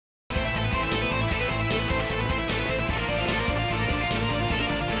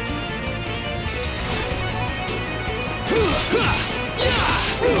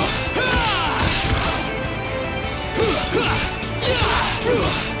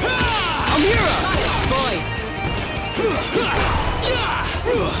Amira! Boy!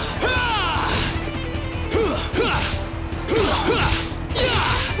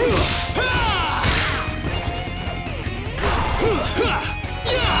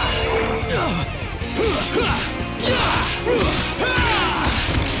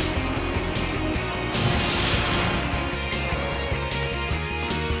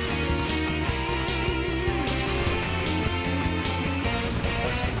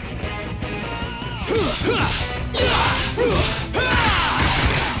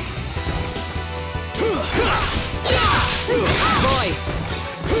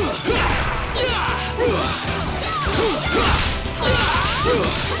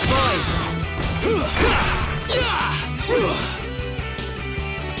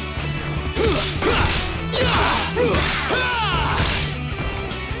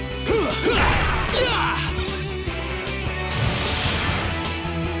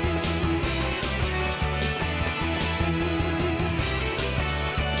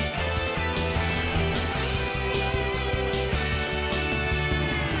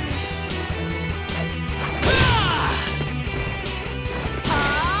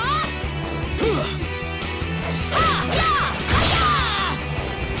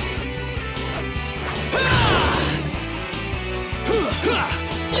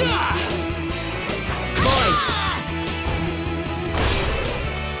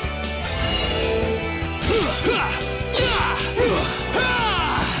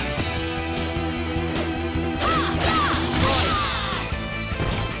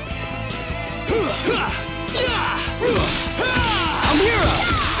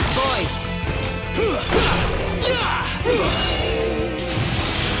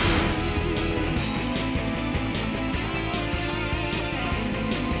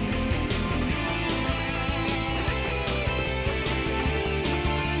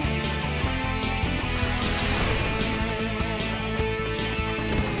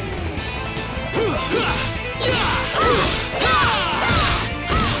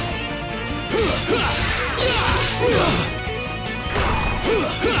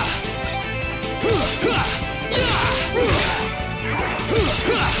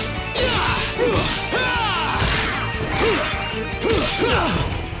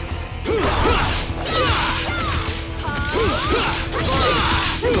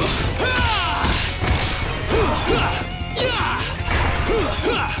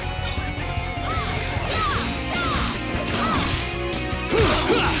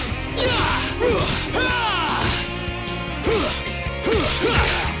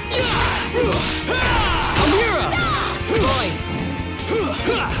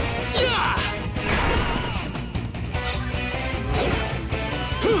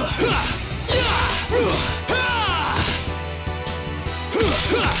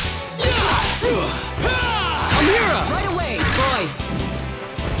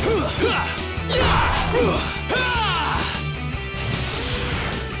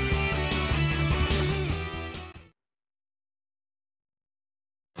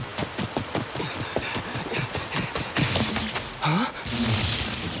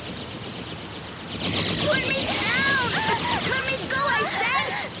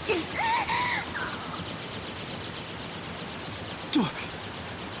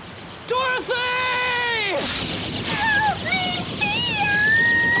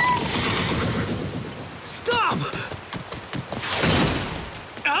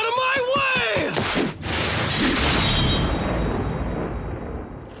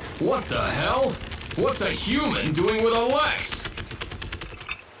 What the hell? What's a human doing with a Lex?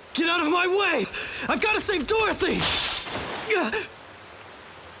 Get out of my way! I've got to save Dorothy!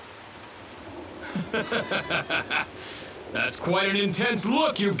 That's quite an intense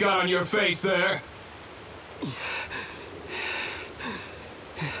look you've got on your face there.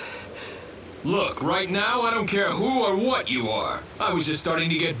 Look, right now, I don't care who or what you are. I was just starting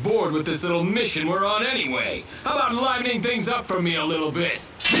to get bored with this little mission we're on anyway. How about livening things up for me a little bit?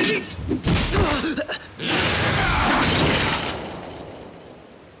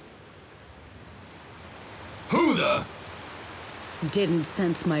 Who the? Didn't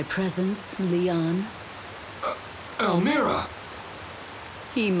sense my presence, Leon? Elmira!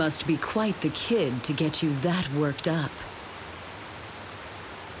 He must be quite the kid to get you that worked up.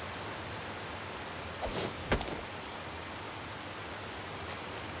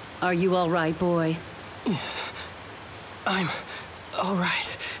 Are you all right, boy? I'm all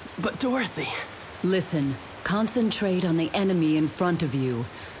right, but Dorothy... Listen, concentrate on the enemy in front of you.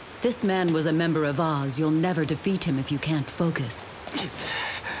 This man was a member of Oz. You'll never defeat him if you can't focus.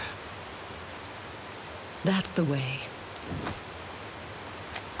 That's the way.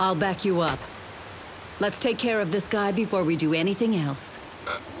 I'll back you up. Let's take care of this guy before we do anything else.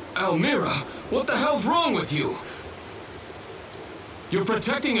 Almira, what the hell's wrong with you? You're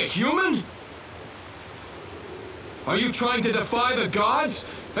protecting a human? Are you trying to defy the gods?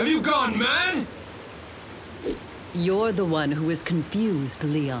 Have you gone mad? You're the one who is confused,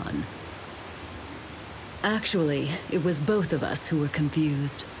 Leon. Actually, it was both of us who were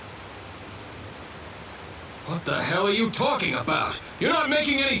confused. What the hell are you talking about? You're not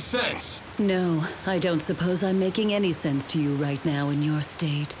making any sense! No, I don't suppose I'm making any sense to you right now in your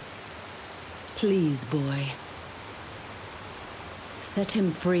state. Please, boy. Set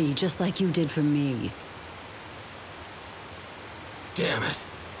him free, just like you did for me. Damn it.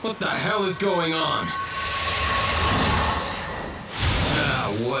 What the hell is going on?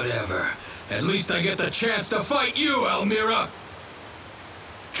 Ah, whatever. At least I get the chance to fight you, Almira!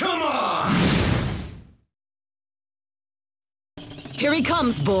 Come on! Here he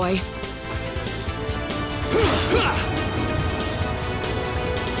comes, boy!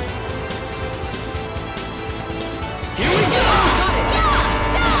 Yeah!